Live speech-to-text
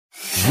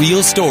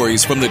real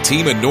stories from the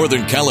team at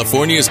Northern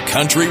California's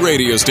country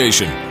radio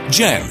station.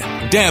 Jen,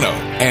 Dano,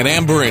 and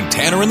Amber and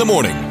Tanner in the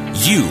morning.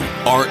 You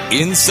are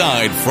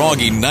inside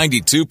Froggy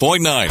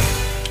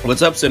 92.9.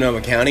 What's up, Sonoma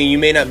County? You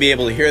may not be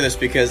able to hear this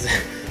because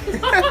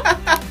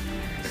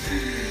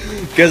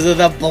because of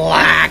the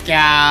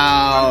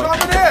blackout.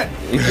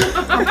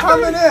 I'm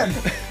coming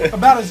in.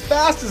 About as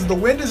fast as the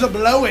wind is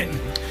a-blowing.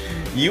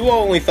 You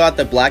only thought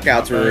that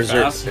blackouts were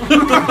reserved.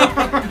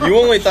 You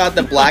only thought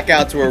that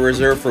blackouts were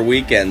reserved for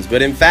weekends,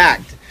 but in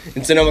fact,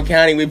 in Sonoma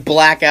County, we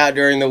black out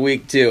during the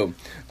week too.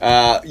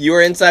 You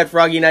are inside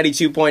Froggy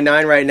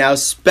 92.9 right now.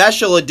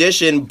 Special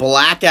edition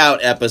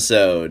blackout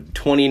episode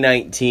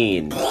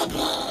 2019.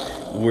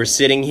 We're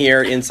sitting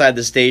here inside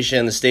the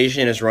station. The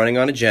station is running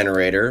on a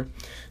generator,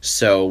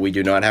 so we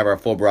do not have our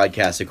full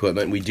broadcast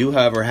equipment. We do,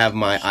 however, have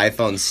my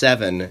iPhone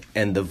 7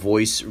 and the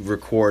voice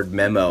record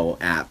memo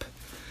app.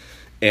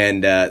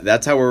 And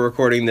that's how we're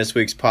recording this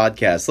week's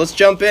podcast. Let's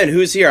jump in.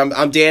 Who's here?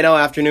 I'm Dano,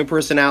 afternoon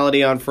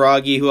personality on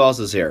Froggy. Who else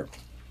is here?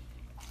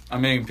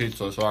 I'm eating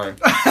pizza, sorry.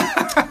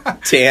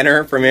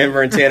 Tanner from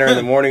Amber and Tanner in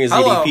the morning is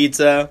eating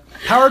pizza.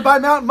 Powered by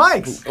Mountain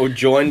Mike's.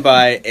 Joined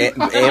by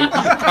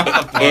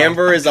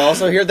Amber is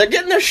also here. They're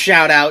getting their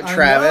shout out,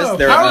 Travis.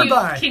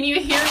 Can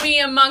you hear me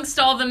amongst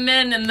all the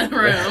men in the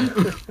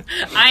room?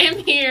 I am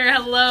here.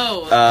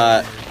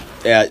 Hello.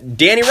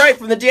 Danny Wright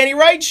from the Danny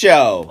Wright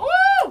Show. Woo!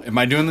 Am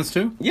I doing this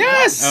too?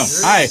 Yes.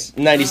 Oh, hi.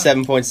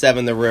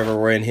 97.7 The River.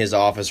 We're in his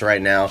office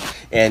right now,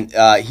 and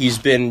he's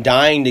been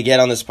dying to get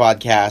on this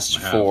podcast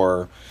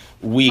for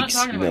weeks.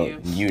 I'm not talking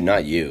about you,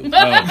 not you.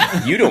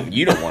 You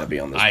don't want to be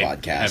on this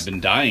podcast. I've been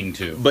dying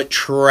to. But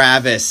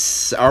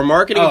Travis, our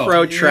marketing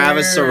pro,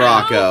 Travis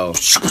Saracco.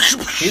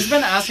 He's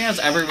been asking us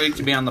every week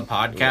to be on the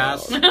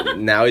podcast.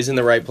 Now he's in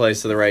the right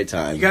place at the right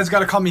time. You guys got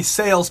to call me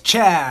Sales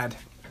Chad.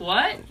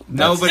 What?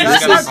 Nobody's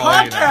That's going to my call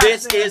you podcast. that.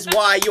 This is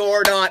why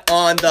you're not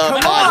on the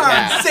Come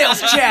podcast. on,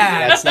 Sales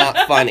Chad. That's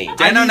not funny.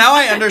 I know, now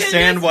I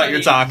understand what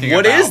you're talking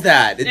What about. is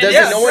that? It doesn't.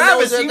 Yeah, no one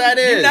knows Travis, what that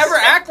is. You never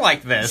act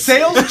like this.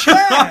 Sales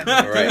Chad.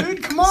 Right.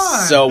 Dude, come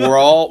on. So we're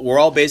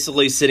all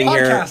basically sitting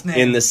Podcast here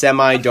name. in the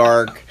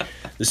semi-dark.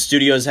 The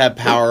studios have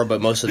power, but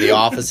most of the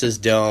offices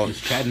don't.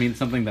 Does Chad mean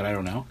something that I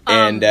don't know?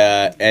 And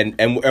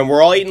we're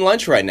all eating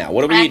lunch right now.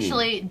 What are we eating?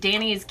 Actually,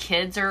 Danny's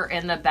kids are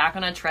in the back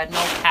on a treadmill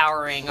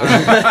powering our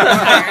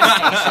entire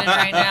station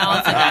right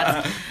now. So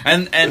that's...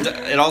 And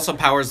it also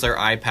powers their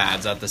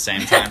iPads at the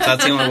same time. So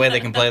that's the only way they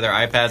can play their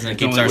iPads, and it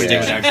keeps our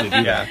station actually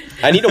do that.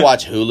 I need to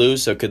watch Hulu,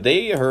 so could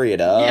they hurry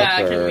it up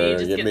Yeah, can or we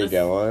just get get me this-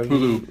 going?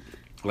 Hulu,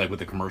 like with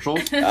the commercials.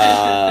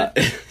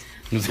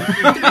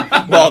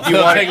 Well, if you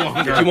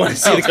want to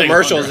see the take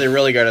commercials, longer. they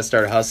really got to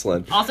start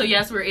hustling. Also,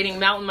 yes, we're eating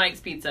Mountain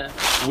Mike's pizza.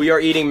 We are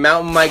eating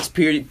Mountain Mike's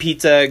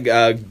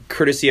pizza,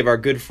 courtesy of our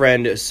good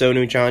friend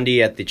Sonu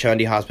Chandi at the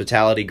Chandi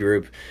Hospitality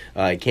Group.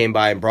 He came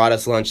by and brought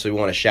us lunch, so we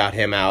want to shout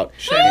him out.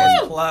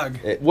 Shameless plug.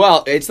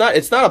 Well, it's not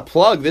a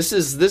plug. This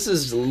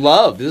is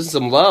love. This is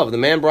some love. The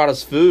man brought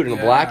us food and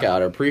a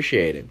blackout. I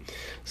appreciate it.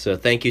 So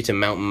thank you to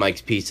Mountain Mike's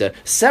Pizza.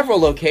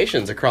 Several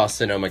locations across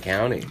Sonoma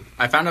County.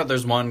 I found out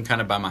there's one kind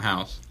of by my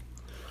house.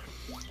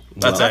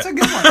 That's a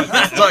good one.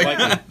 That's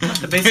like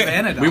the base of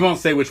Annandale. We won't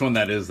say which one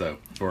that is, though.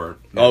 For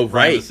Oh,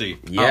 right. privacy.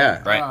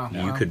 Yeah. Right.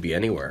 You could be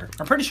anywhere.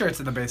 I'm pretty sure it's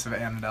at the base of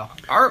Annandale.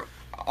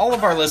 All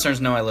of our listeners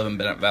know I live in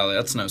Bennett Valley.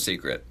 That's no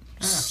secret.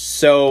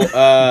 So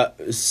But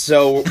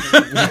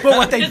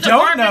what they His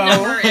don't apartment know.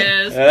 number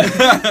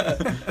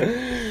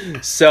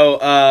is...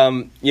 So,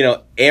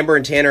 Amber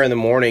and Tanner in the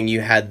morning, you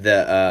had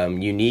the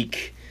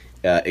unique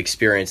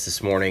experience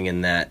this morning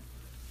in that,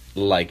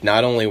 like,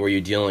 not only were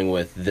you dealing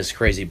with this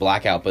crazy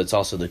blackout, but it's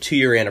also the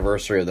 2-year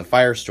anniversary of the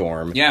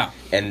firestorm. Yeah.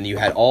 And you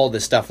had all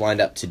this stuff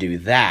lined up to do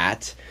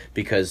that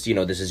because,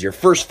 this is your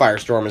first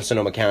firestorm in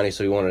Sonoma County,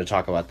 so we wanted to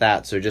talk about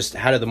that. So just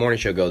how did the morning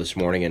show go this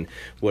morning, and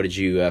what did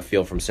you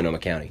feel from Sonoma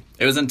County?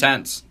 It was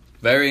intense.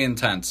 Very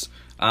intense.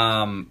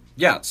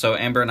 So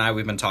Amber and I,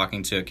 we've been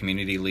talking to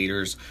community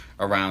leaders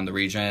around the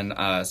region.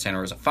 Santa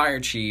Rosa Fire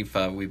Chief.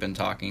 We've been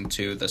talking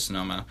to the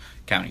Sonoma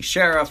County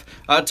Sheriff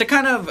to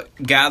kind of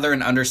gather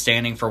an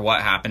understanding for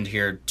what happened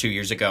here 2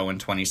 years ago in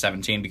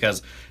 2017,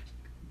 because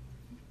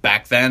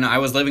back then I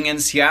was living in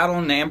Seattle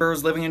and Amber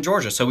was living in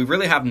Georgia. So we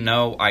really have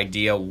no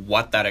idea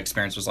what that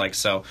experience was like.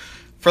 So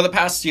for the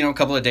past,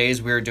 couple of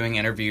days, we were doing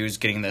interviews,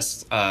 getting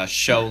this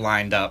show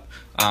lined up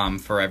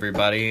for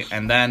everybody.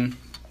 And then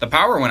the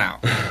power went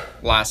out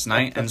last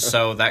night, and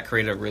so that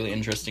created a really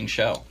interesting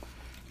show.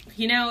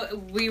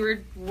 We were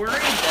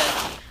worried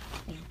that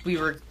we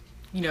were,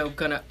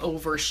 going to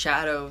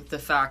overshadow the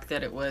fact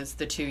that it was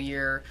the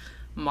 2-year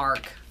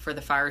mark for the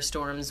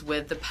firestorms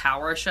with the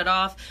power shut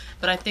off.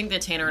 But I think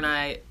that Tanner and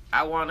I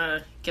want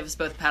to give us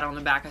both a pat on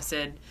the back. I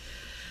said,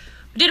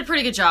 we did a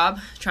pretty good job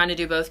trying to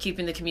do both,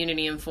 keeping the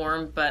community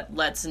informed, but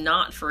let's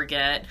not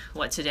forget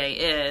what today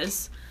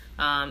is.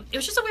 It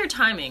was just a weird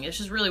timing. It was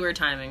just really weird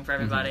timing for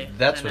everybody.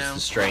 That's what's the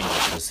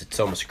strangest. Was it's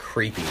almost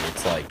creepy.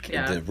 It's like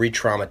Yeah. the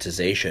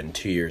re-traumatization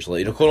 2 years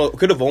later. It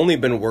could have only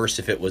been worse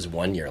if it was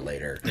 1 year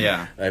later.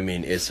 Yeah. I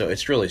mean,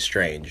 it's really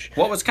strange.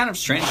 What was kind of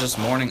strange this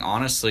morning,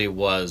 honestly,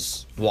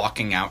 was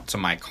walking out to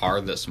my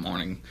car this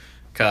morning.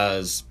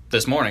 Because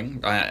this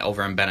morning,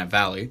 over in Bennett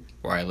Valley,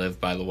 where I live,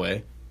 by the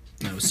way,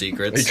 no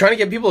secrets. Are you trying to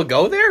get people to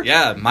go there?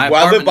 Yeah, my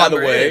Well, I live, apartment by the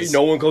number way. is-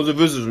 No one comes to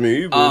visit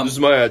me, but this is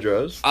my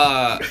address.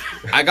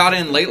 I got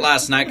in late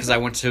last night because I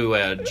went to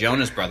a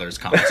Jonas Brothers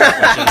concert,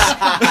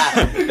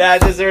 which is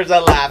That deserves a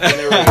laugh in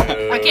the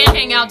room. I can't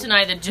hang out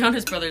tonight. The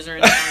Jonas Brothers are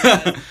in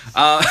town.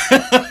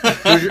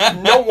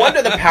 No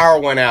wonder the power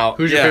went out.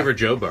 Who's your Yeah. favorite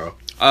Joe bro?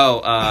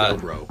 Oh, Joe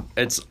bro.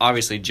 it's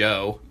obviously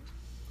Joe.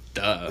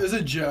 Duh. Is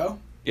it Joe?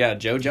 Yeah,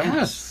 Joe Jonas.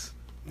 Yes.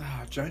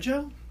 Oh,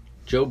 JoJo?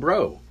 Joe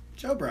bro.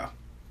 Joe Bro.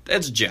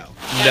 It's Joe.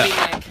 That'd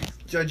be Nick.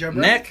 JoJo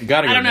Bro? Nick.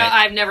 Gotta go I don't know. Nick.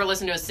 I've never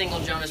listened to a single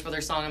Jonas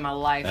Brothers song in my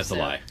life. That's so. a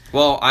lie.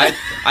 Well,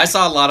 I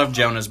saw a lot of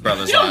Jonas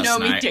Brothers You don't last know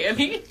me, night.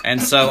 Danny.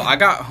 And so I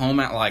got home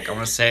at I want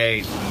to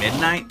say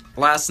midnight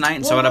last night.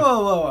 And Whoa, so at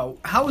whoa.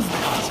 How was the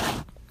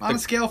concert? On a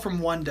scale from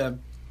 1 to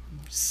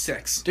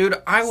 6. dude,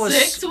 I was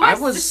Six? I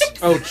What's was six?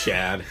 Oh,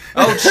 Chad.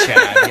 oh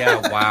Chad,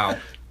 yeah, wow.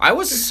 I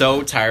was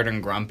so tired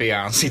and grumpy.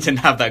 I honestly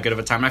didn't have that good of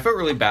a time. And I felt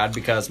really bad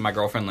because my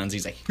girlfriend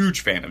Lindsay's a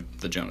huge fan of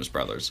the Jonas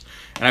Brothers,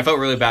 and I felt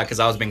really bad because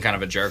I was being kind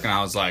of a jerk, and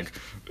I was like,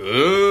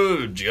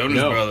 "Ooh, Jonas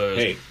No, Brothers."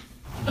 hey.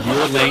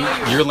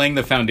 You're laying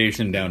the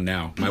foundation down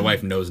now. My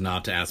wife knows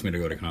not to ask me to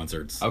go to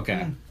concerts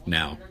Okay.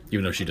 now,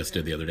 even though she just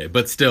did the other day.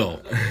 But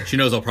still, she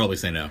knows I'll probably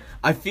say no.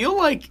 I feel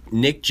like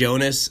Nick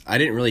Jonas, I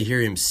didn't really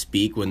hear him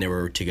speak when they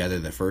were together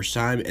the first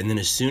time, and then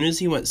as soon as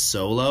he went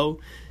solo,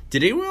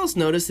 did anyone else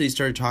notice that he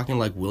started talking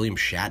like William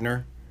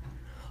Shatner?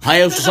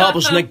 Hi, what's up,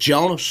 it's Nick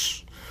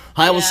Jonas.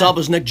 Hi, what's up,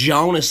 it's Nick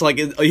Jonas. Like,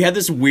 he had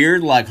this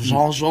weird, like,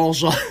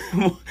 Was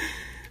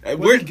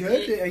it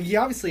good? He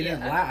obviously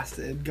didn't last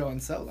it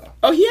going solo.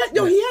 Oh, he had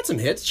some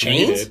hits. He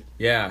Chains? did.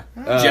 Yeah.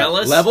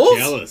 Jealous.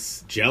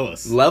 Levels?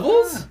 Jealous.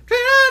 Levels?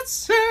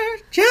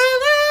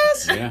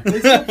 Jealous. Yeah. They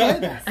still play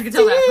that. I can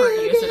tell that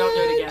hurt you, so don't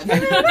do it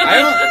again.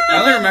 I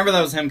only remember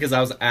that was him because I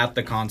was at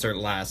the concert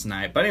last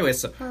night. But anyway,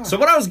 so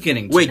what I was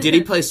getting to. Wait, did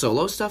he play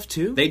solo stuff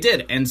too? They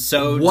did, and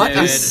so What did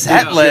a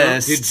set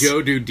list. Did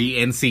Joe do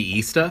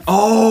DNCE stuff?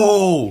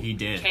 Oh! He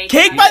did.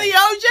 Cake by the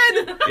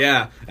Ocean?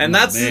 Yeah, and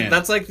man.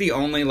 that's like the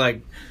only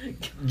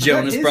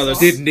Jonas his Brothers.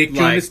 song? Did Nick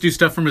Jonas do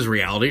stuff from his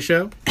reality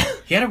show?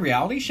 He had a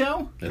reality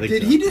show, I think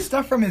Did so. he do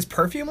stuff from his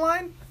perfume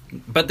line?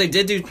 but they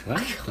did do.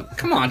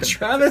 Come on,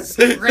 Travis.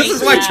 Great This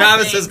is why Chad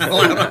Travis thing. is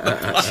allowed on the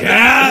Classic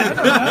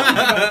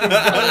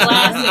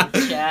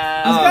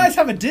Chad. Those guys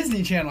have a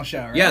Disney Channel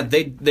show, right? Yeah,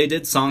 they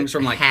did songs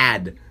from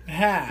Had.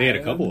 Yeah. They had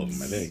a couple of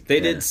them, I think. they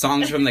did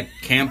songs from the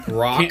Camp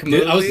Rock Camp-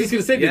 movie. I was just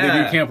going to say, did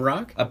they do Camp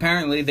Rock?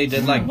 Apparently, they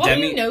did like Why do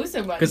Demi. you know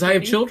so much? Because I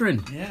have Danny?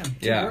 children. Yeah. Two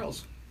Yeah.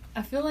 girls.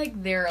 I feel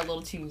like they're a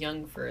little too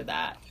young for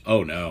that.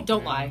 Oh, no.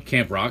 Don't lie.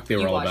 Camp Rock, they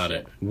were You all watched about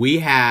it.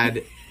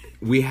 it.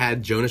 We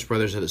had Jonas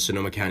Brothers at the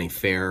Sonoma County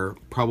Fair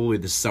probably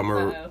the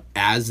summer Uh-oh.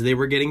 as they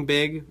were getting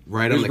big,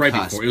 right It on was the right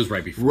cusp. before. It was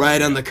right before.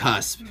 Right on the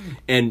cusp.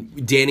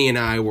 And Danny and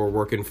I were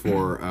working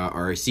for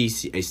our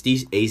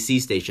AC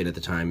station at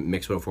the time,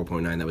 Mix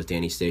 104.9, that was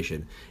Danny's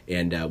station.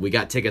 And we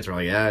got tickets, we're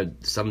like, yeah,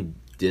 some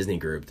Disney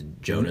group, the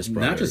Jonas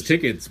Brothers. Not just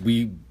tickets.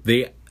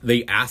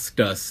 They asked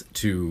us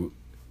to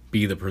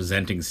be the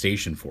presenting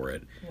station for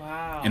it.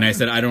 Wow. And I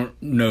said, I don't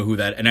know who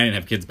that... And I didn't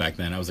have kids back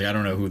then. I was like, I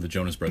don't know who the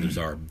Jonas Brothers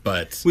are,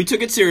 but... We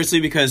took it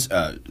seriously because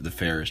the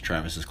fair is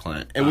Travis's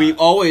client. And we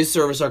always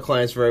service our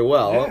clients very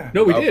well. Yeah.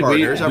 No, we Our did.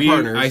 Partners, our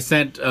partners. I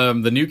sent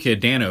the new kid,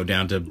 Dano,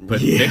 down to put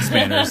Dick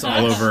Spanners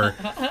all over...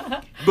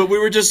 But we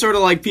were just sort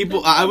of like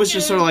people. I was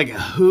just sort of like,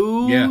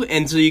 who? Yeah.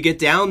 And so you get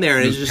down there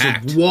and It it's was just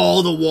packed. like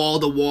wall to wall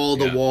to wall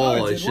to Yeah.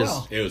 wall. Oh, it It's did just.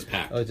 well. It was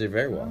packed. Oh, it did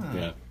very well.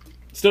 Yeah.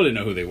 Still didn't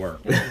know who they were.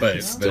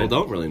 But Still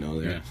don't really know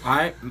there. Yeah.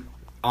 I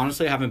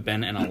honestly haven't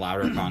been in a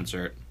louder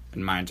concert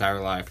in my entire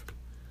life.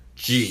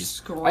 Jeez.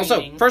 Screaming.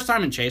 Also, first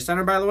time in Chase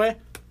Center, by the way.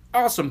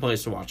 Awesome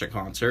place to watch a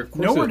concert.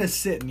 Nowhere to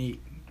sit and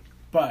eat,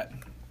 but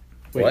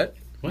What?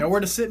 nowhere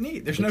to sit and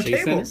eat. There's no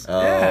Chase tables.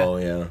 Oh,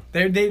 yeah.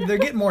 They're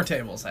getting more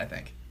tables, I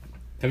think.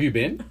 Have you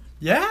been?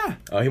 Yeah.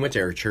 Oh, he went to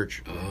our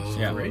church.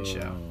 Yeah. Great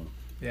show.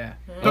 Yeah.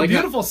 I But like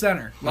beautiful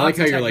center. I like Lots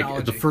how of you're like,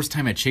 technology. the first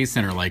time at Chase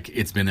Center, like,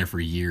 it's been there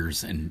for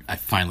years, and I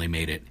finally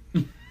made it.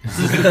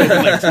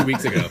 Like 2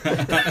 weeks ago.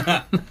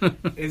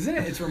 Isn't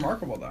it? It's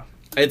remarkable, though.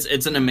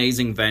 It's an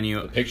amazing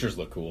venue. Pictures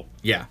look cool.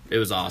 Yeah, it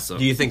was awesome.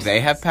 Do you think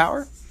they have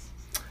power?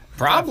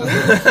 Probably.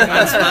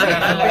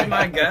 That's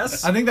my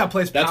guess. I think that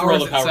place That's where all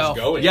powers the power's itself.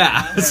 going.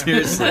 Yeah,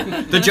 seriously.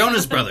 The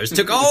Jonas Brothers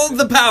took all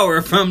the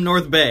power from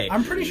North Bay.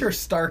 I'm pretty sure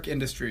Stark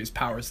Industries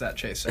powers that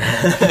chase center.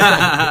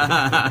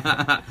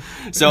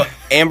 So,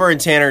 Amber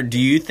and Tanner, do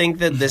you think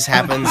that this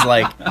happens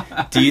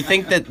do you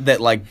think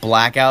that like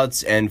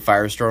blackouts and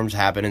firestorms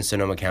happen in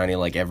Sonoma County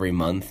like every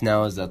month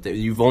now? Is that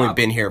you've only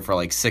been here for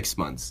like 6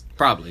 months?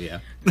 Probably, yeah.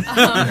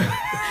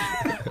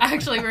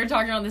 Actually, we were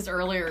talking about this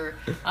earlier.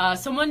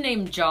 Someone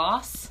named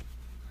Joss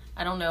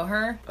I don't know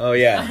her. Oh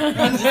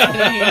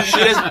yeah.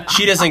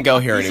 She doesn't go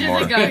here anymore.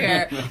 She doesn't go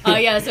here. Oh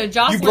yeah. So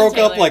Jocelyn. You broke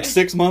Taylor, up like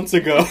 6 months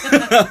ago.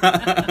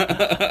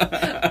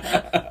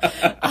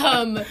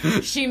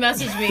 She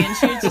messaged me and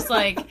she was just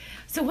like,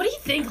 "So what do you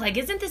think? Like,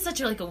 isn't this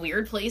such a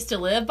weird place to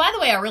live? By the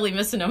way, I really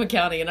miss Sonoma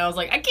County." And I was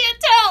like, "I can't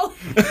tell."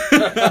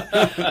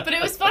 But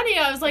it was funny.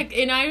 I was like,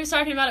 and I was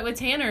talking about it with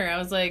Tanner. I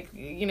was like,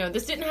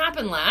 this didn't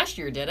happen last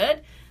year, did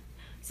it?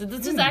 So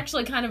this is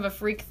actually kind of a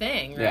freak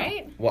thing,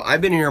 right? Yeah. Well,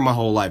 I've been here my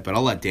whole life, but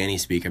I'll let Danny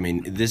speak. I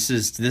mean,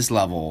 this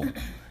level.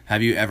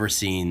 Have you ever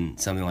seen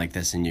something like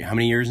this how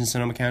many years in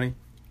Sonoma County?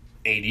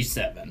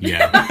 87.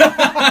 Yeah.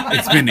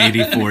 It's been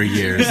 84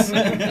 years.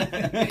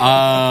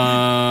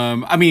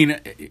 I mean,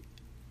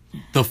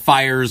 the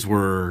fires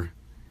were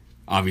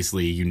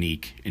obviously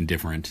unique and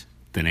different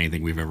than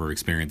anything we've ever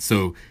experienced.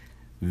 So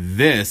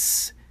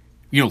this,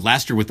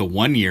 last year with the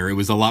 1 year, it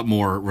was a lot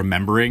more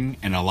remembering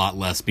and a lot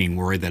less being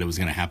worried that it was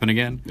going to happen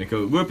again.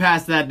 We're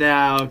past that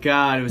now.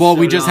 God, it was well,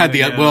 so we just long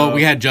had ago.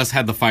 we had just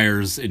had the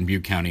fires in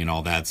Butte County and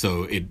all that,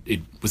 so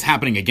it was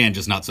happening again,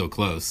 just not so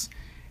close.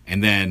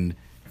 And then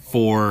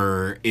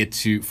for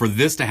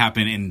this to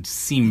happen and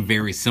seem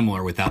very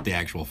similar without the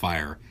actual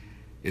fire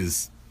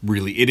is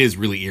really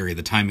eerie.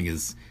 The timing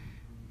is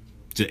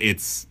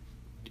it's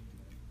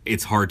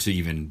hard to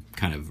even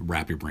kind of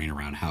wrap your brain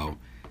around how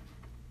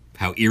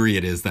eerie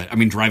it is. That, I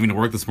mean, driving to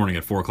work this morning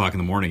at 4:00 in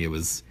the morning, it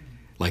was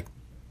like,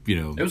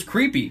 It was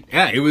creepy.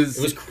 yeah, it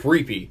was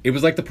creepy. It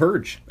was like the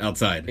Purge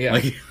outside. Yeah.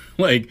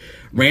 Like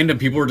random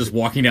people were just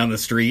walking down the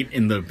street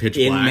in the pitch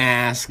In black.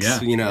 masks,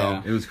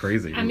 Yeah. It was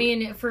crazy. I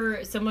mean,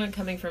 for someone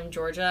coming from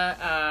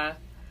Georgia,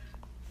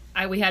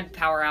 we had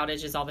power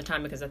outages all the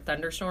time because of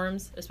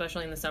thunderstorms,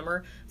 especially in the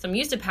summer. So I'm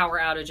used to power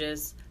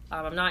outages.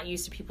 I'm not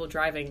used to people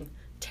driving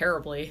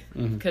terribly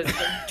because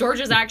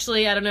Georgia's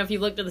actually, I don't know if you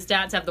looked at the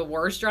stats, have the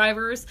worst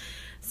drivers.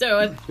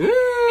 So,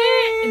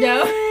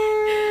 no.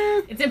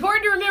 It's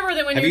important to remember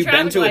that when Have you're you been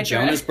traffic to a lights are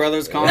Jonas out-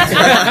 Brothers concert?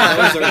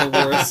 Those are the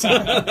worst.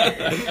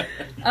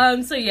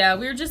 So yeah,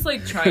 we were just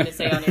trying to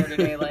say on air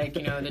today,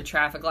 the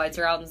traffic lights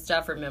are out and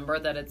stuff. Remember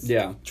that it's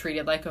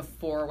treated like a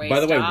four-way By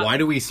the way, stop. why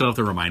do we still have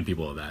to remind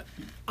people of that?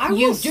 I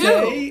You will do.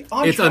 say,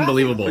 on It's traffic-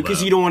 unbelievable. Because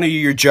though. you don't want to do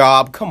your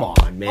job. Come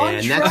on, man.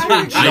 That's your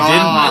traffic. job.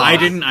 I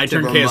didn't. I to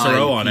turned remind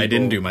KSRO on. I people.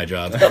 didn't do my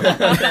job.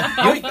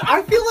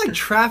 I feel like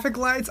traffic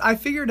lights. I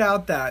figured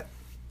out that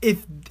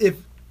if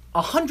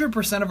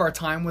 100% of our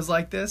time was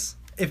like this,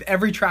 if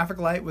every traffic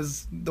light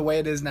was the way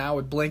it is now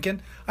with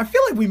blinking, I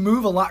feel like we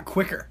move a lot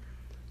quicker.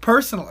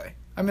 Personally,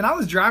 I mean, I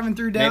was driving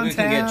through downtown. Maybe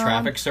we can get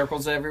traffic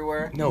circles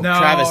everywhere. No, No,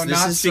 Travis, this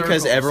not is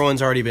because circles.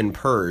 everyone's already been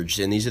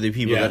purged, and these are the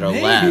people Yeah. that are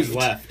Maybe. left. Who's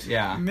left?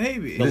 Yeah.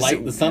 Maybe.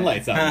 The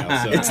sunlight's out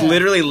now. So. It's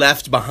literally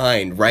left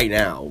behind right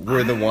now.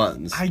 We're the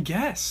ones. I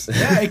guess.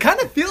 Yeah, it kind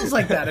of feels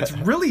like that. It's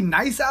really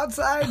nice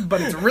outside, but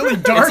it's really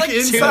dark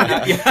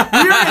inside. We're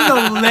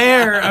in the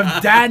lair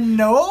of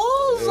Dano.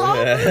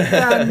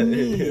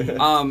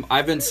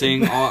 I've been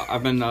seeing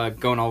I've been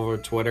going all over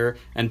Twitter,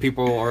 and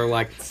people are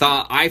like,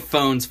 the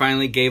iPhones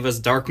finally gave us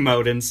dark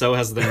mode, and so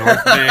has the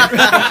North Bay.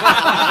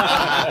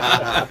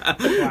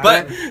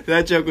 But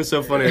that joke was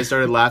so funny. I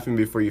started laughing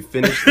before you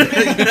finished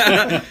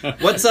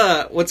it.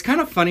 What's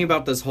kind of funny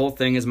about this whole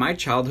thing is my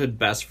childhood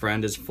best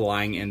friend is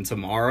flying in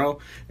tomorrow,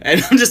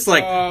 and I'm just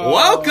like,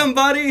 welcome,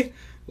 buddy.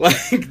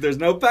 Like, there's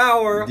no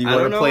power. Do you I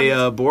want don't to know play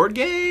what a board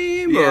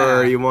game, Yeah.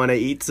 or you want to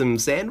eat some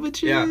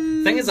sandwiches? Yeah.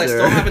 Thing is, I or-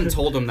 still haven't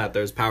told him that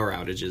there's power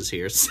outages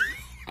here. So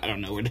I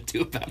don't know what to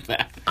do about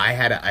that. I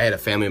had a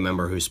family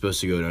member who's supposed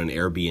to go to an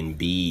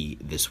Airbnb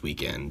this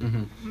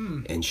weekend,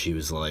 and she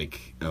was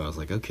like, I was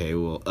like, okay,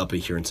 well, up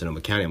here in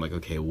Sonoma County. I'm like,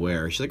 okay,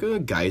 where? She's like, oh,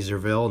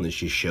 Geyserville, and then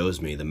she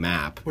shows me the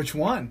map, Which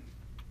one?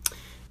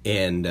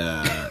 and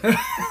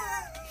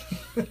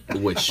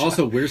which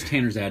Also, where's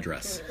Tanner's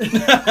address?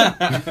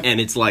 and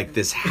it's like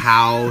this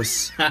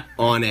house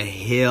on a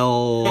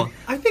hill.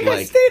 I think I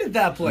like, stayed at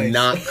that place.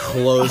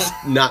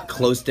 not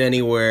close to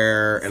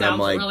anywhere, and I'm Sounds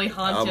like, really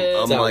haunted.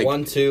 I'm Is that like,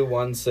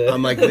 1216?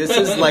 I'm like, this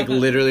is like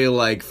literally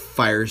like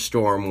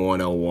Firestorm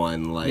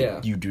 101. Like,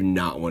 Yeah. you do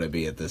not want to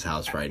be at this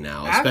house right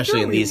now, After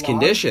especially in we these log-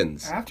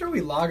 conditions. After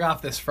we log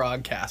off this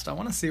Frogcast, I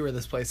want to see where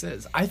this place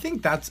is. I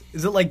think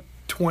is it like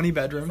 20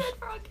 bedrooms?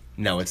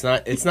 No, it's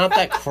not. It's not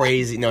that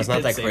crazy. No, it's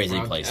not that say crazy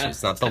frog. place.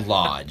 It's not the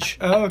lodge.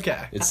 Oh,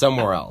 okay. It's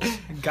somewhere else.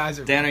 Guys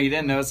are Dano, you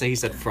didn't notice that he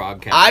said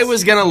frog cast. I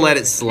was gonna let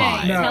it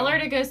slide. Hey, No. tell her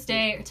to go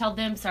stay. Tell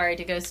them,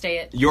 to go stay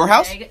at Your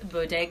house?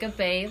 Bodega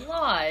Bay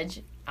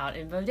Lodge out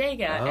in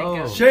Bodega. Oh.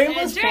 And go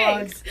Shameless get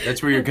drinks.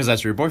 That's where because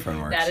that's where your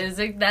boyfriend works.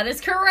 That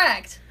is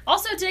correct.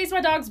 Also, today's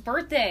my dog's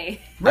birthday.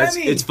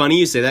 Remy. It's funny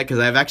you say that because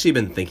I've actually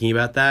been thinking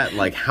about that.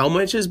 Like, how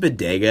much is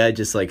Bodega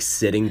just like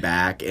sitting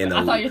back in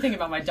I a? thought you were thinking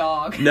about my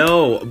dog.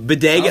 No,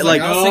 Bodega I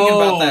was thinking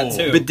about that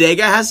too.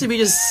 Bodega has to be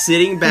just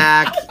sitting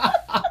back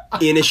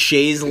in a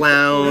chaise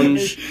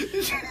lounge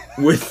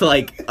with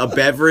like a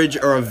beverage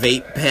or a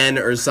vape pen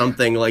or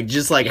something. Like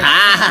just like ha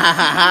ha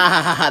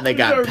ha ha ha. They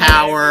got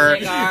power.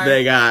 Cigar.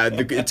 They got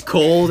it's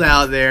cold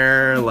out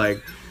there.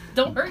 Like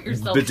Don't hurt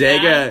yourself.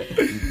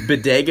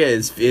 Bodega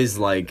is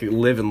like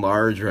living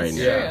large right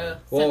now. Yeah.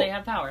 Well, So they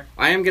have power.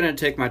 I am going to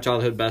take my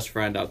childhood best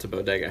friend out to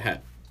Bodega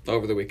Head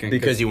over the weekend.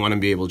 Because you want to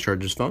be able to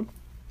charge his phone?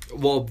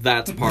 Well,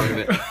 that's part of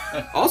it.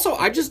 Also,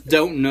 I just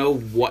don't know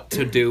what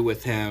to do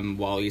with him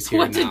while he's here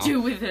What now. to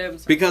do with him?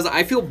 Because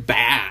I feel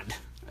bad.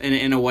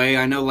 In a way,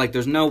 I know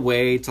there's no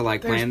way to There's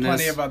plan this.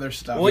 plenty of other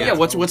stuff. Well, yeah.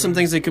 What's some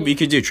things that you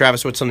could do,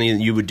 Travis? What's something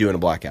that you would do in a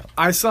blackout?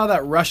 I saw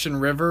that Russian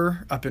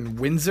River up in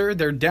Windsor.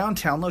 Their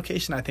downtown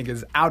location, I think,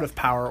 is out of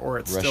power, or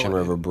it's Russian still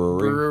River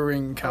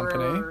brewing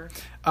company. Brr.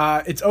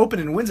 It's open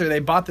in Windsor. They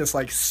bought this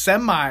like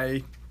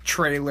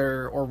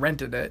semi-trailer or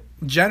rented it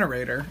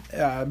generator,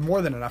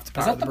 more than enough to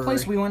power Is that the brewery.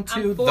 place we went to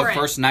I'm the for it.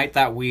 first night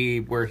that we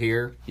were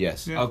here?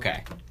 Yes.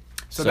 Okay.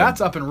 So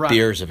that's up and running.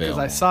 beer's Because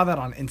available. I saw that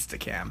on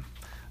Instacam.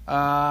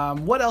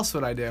 What else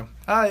would I do?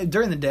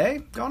 During the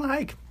day, go on a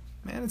hike.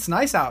 Man, it's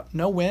nice out.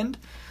 No wind.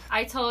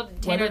 I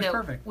told Tanner Weather's that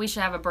perfect. we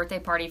should have a birthday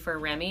party for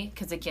Remy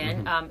because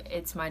again,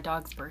 it's my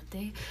dog's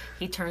birthday.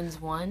 He turns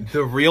 1.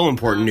 The real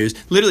important news.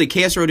 Literally,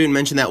 KSRO didn't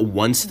mention that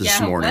once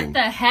this morning. What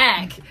the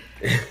heck?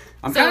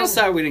 I'm So- kind of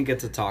sad we didn't get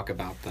to talk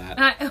about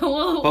that.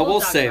 We'll But we'll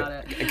talk save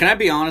about it. it. Can I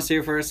be honest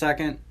here for a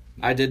second?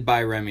 I did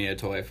buy Remy a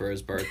toy for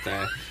his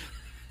birthday.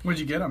 What'd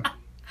you get him?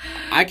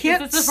 I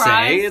can't It's a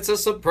surprise. say it's a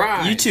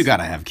surprise. You two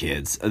gotta have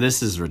kids.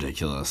 This is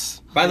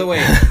ridiculous. By the way,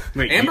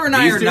 Amber and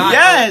I these are two? not.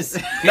 Yes!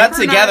 Not and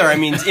together, I- I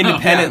mean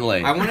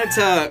independently. I wanted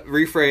to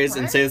rephrase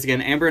and say this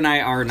again. Amber and I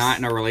are not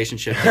in a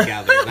relationship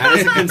together. That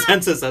is a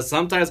consensus that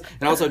sometimes,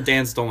 and also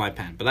Dan stole my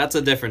pen, but that's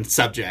a different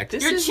subject.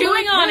 You're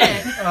chewing on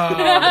it.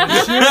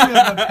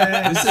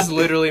 This is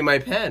literally my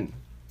pen.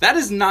 That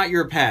is not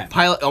your pen.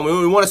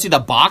 We want to see the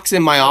box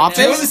in my office?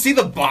 Do you want to see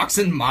the box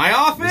in my This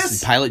office?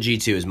 is Pilot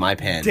G2 is my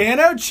pen.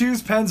 Dano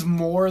chews pens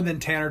more than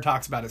Tanner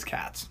talks about his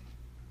cats.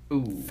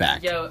 Ooh.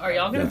 Fact. Yo, are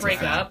y'all gonna That's a break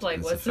fact. up?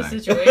 Like, That's what's a the fact.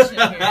 situation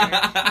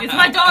here? It's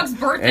my dog's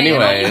birthday.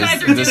 Anyways, and all you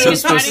guys are doing this is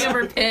is supposed fighting to-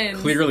 over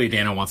pins. Clearly,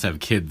 Dano wants to have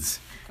kids.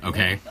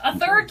 Okay. A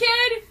third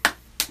kid?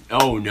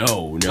 Oh, no.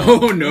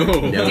 Oh no.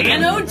 No.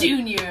 Dano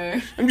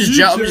Jr. I'm just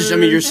jealous. I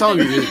mean, you're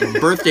celebrating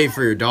your birthday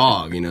for your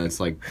dog. You know, it's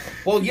like...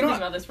 Well, you Think know,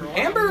 about this for a while.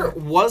 Amber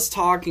was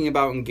talking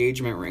about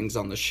engagement rings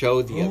on the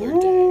show the other day.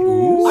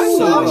 I So-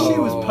 saw she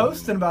was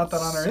posting about that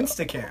on her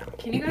Instacam.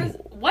 Can you guys...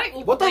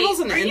 What the wait, hell's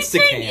an are you Instacam?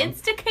 saying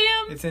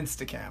Instacam? It's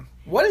Instacam.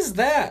 What is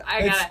that?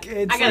 I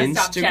gotta it's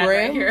stop chatting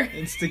right Instagram? here.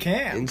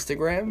 Instacam.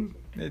 Instagram?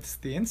 It's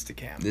the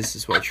Instacam. This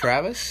is why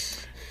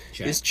Travis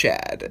is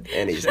Chad,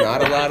 and he's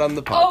not allowed on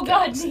the podcast. Oh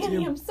God,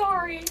 Danny, I'm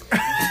sorry.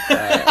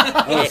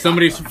 Oh,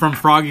 somebody from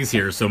Froggy's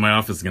here, so my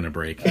office is gonna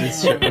break.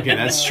 Okay,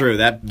 that's true.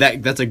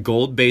 That's a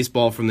gold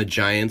baseball from the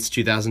Giants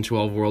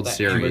 2012 World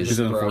Series.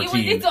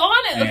 2014. It's on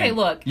it. Okay,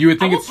 look. You would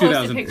think I will it's post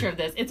 2000. a picture of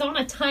this. It's on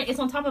It's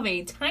on top of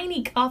a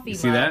tiny coffee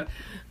See mug. that?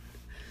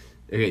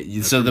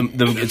 Okay, so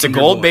it's a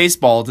gold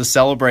baseball to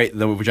celebrate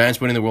the Giants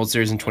winning the World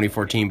Series in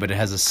 2014, but it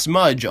has a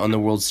smudge on the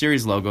World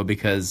Series logo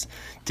because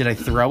did I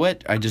throw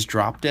it? I just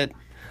dropped it.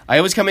 I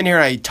always come in here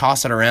and I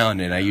toss it around,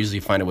 and I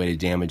usually find a way to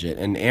damage it.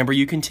 And Amber,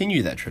 you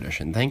continue that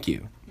tradition. Thank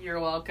you. You're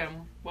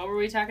welcome. What were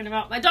we talking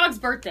about? My dog's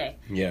birthday.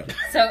 Yeah.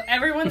 So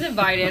everyone's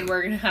invited.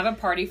 We're gonna have a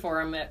party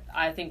for him at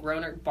I think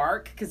Roanoke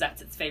Bark because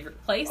that's its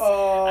favorite place.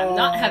 I'm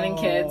not having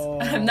kids.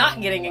 I'm not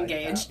getting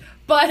engaged,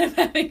 but I'm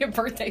having a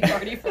birthday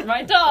party for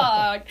my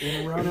dog.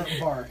 In Roanoke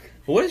Park.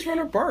 What is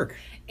Runner Bark?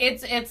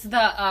 It's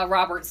the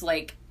Roberts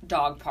Lake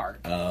Dog Park.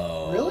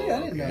 Oh, Really? I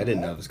didn't know I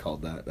didn't that. know it was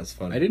called that. That's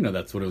funny. I didn't know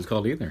that's what it was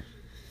called either.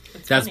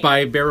 That's funny.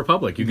 by Bear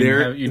Republic. You can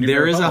have, you can do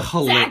There Bear is a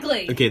Republic.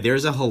 Exactly. Okay,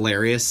 there's a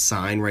hilarious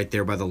sign right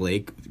there by the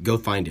lake. Go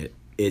find it.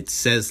 It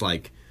says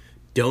like,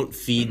 "Don't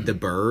feed the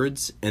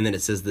birds," and then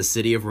it says the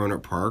city of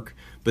Roanoke Park.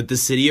 But the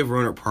city of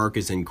Roanoke Park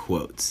is in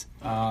quotes.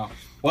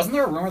 Wasn't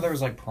there a rumor there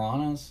was like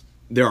piranhas?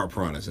 There are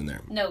piranhas in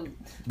there, No,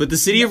 but the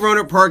city of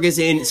Roanoke Park is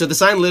in. So the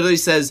sign literally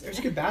says,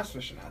 There's good bass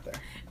fishing out there.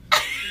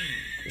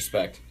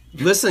 Respect.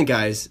 "Listen,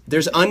 guys,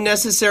 there's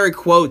unnecessary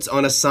quotes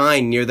on a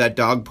sign near that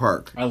dog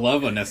park." I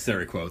love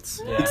unnecessary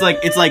quotes. It's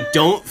like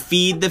don't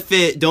feed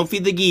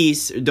the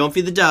geese, or don't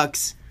feed the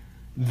ducks.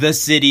 The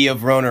city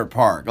of Roanoke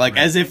Park, like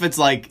as if it's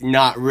like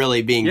not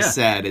really being Yeah.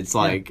 said. It's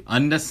like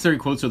Unnecessary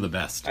quotes are the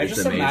best. I It's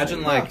just amazing.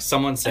 imagine like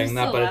someone saying I'm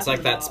that, still but it's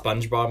like that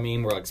laughing SpongeBob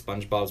meme where like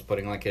SpongeBob's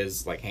putting like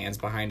his like hands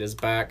behind his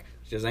back.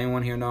 Does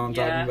anyone here know what I'm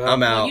Yeah. talking about?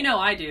 I'm out. well, you know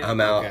I do. I'm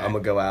out. Okay. I'm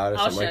gonna go out or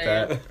I'll something like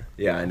show you. that.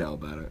 Yeah, I know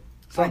about it.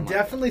 So I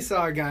definitely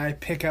saw a guy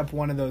pick up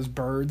one of those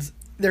birds.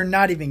 They're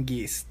not even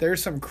geese.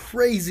 There's some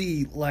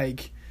crazy,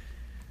 like,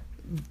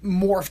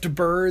 morphed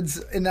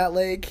birds in that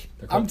lake.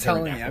 I'm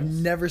telling you, I've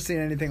never seen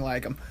anything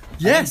like them. I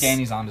think Yes,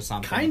 Danny's onto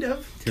something. kind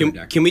of.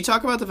 Can we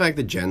talk about the fact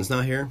that Jen's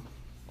not here?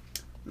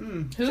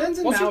 Jen's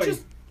in Wasn't Maui.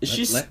 just- Is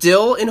she Let-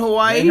 still in Let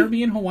Hawaii? her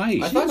be in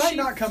Hawaii. I thought might she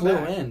not come flew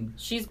back. in.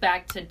 She's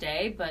back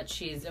today, but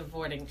she's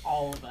avoiding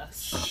all of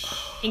us,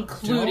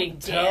 including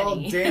Tell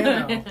Danny.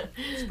 Dano.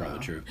 That's probably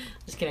true.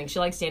 Just kidding. She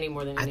likes Danny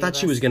more than I any thought of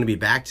she us. was gonna be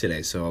back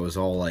today, so I was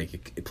all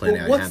like planning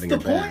Well, on what's having the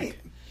her point? back.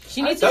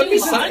 She needs I to thought do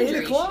it was at 8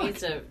 laundry. o'clock. She needs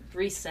to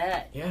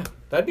reset. Yeah,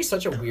 that'd be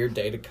such a weird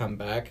day to come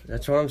back.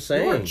 That's what I'm You were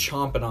saying.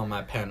 chomping on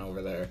my pen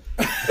over there.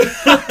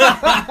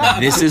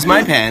 This is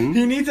my pen.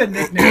 He needs a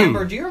nickname.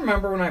 Amber, do you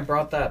remember when I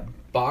brought that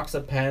box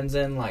of pens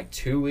in like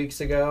 2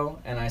 weeks ago?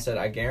 And I said,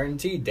 I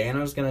guarantee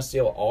Dano's going to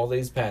steal all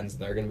these pens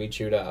and they're going to be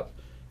chewed up.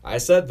 I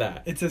said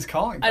that. It's his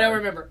calling I card. don't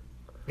remember.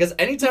 Because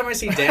anytime I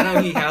see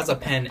Dano, he has a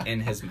pen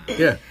in his mouth.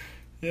 Yeah.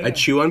 I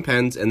chew on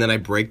pens and then I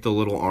break the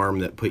little arm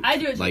that I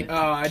do it like too.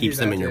 I keeps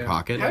do them that in your too.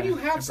 pocket. How do you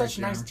have I such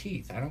break nice down.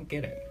 teeth? I don't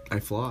get it. I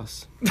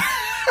floss.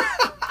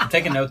 I'm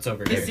taking notes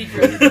over The here.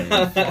 secret.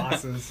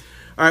 Flosses.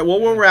 All right, well,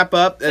 we'll wrap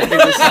up. I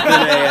think this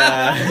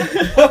has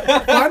been a...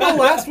 Final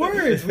last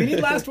words. We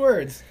need last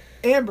words.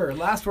 Amber,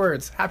 last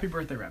words. Happy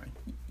birthday, Remy.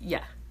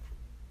 Yeah.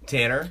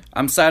 Tanner?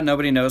 I'm sad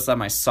nobody knows that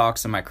my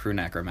socks and my crew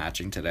neck are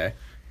matching today.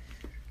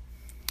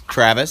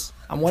 Travis?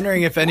 I'm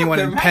wondering if anyone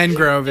in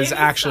Pengrove is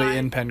actually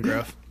in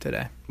Pengrove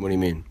today. What do you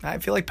mean? I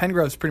feel like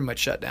Pengrove's pretty much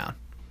shut down.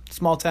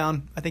 Small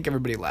town. I think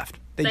everybody left.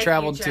 They Thank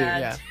traveled you, to,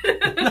 Chad.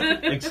 yeah.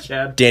 Thanks,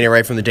 Chad. Danny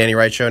Wright from the Danny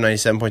Wright Show,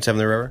 97.7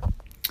 The River.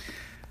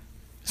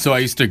 So I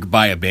used to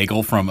buy a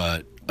bagel from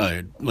a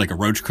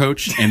roach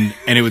coach, and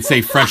it would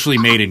say "freshly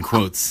made" in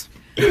quotes,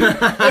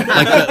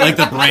 like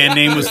the brand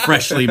name was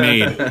freshly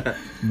made,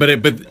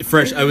 but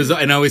fresh. I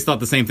always thought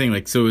the same thing.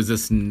 Like, so is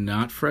this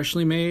not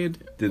freshly made?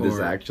 Did this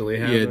actually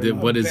happen? Yeah.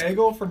 What is?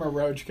 Bagel from a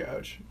roach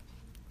coach.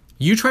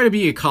 You try to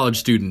be a college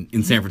student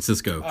in San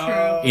Francisco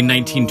in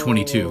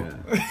 1922.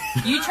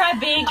 You try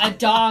being a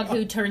dog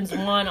who turns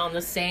one on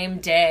the same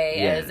day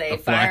as a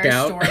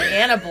blackout. firestorm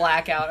and a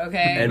blackout,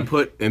 okay? And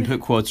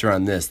put quotes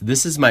around this.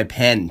 This is my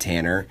pen,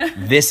 Tanner.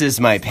 This is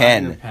my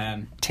pen,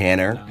 Pen.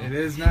 Tanner. It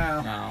is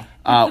now.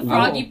 No.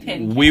 Froggy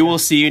pin. We will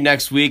see you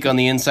next week on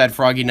the Inside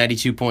Froggy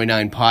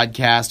 92.9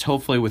 podcast,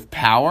 hopefully with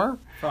power.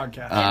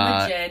 Frogcast.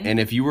 And the gin. And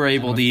if you were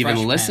able with to even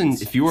fresh listen,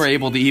 pens. if you were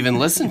able to even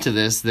listen to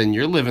this, then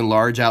you're living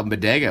large out in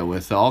Bodega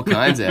with all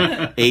kinds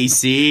of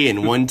AC and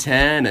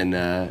 110, and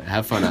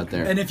have fun out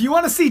there. And if you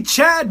want to see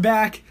Chad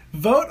back,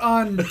 vote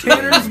on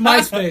Tanner's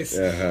MySpace.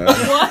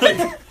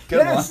 What?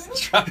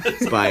 Yes.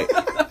 Bye.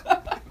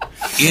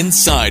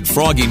 Inside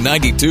Froggy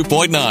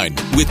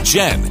 92.9 with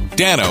Jen,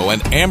 Dano,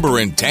 and Amber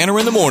and Tanner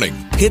in the morning.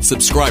 Hit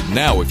subscribe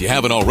now if you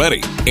haven't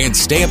already. And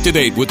stay up to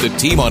date with the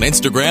team on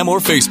Instagram or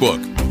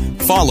Facebook.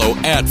 Follow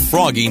at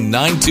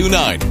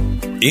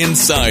Froggy929.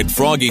 Inside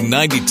Froggy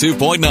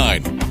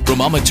 92.9 from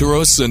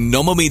Amaturo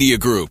Sonoma Media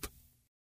Group.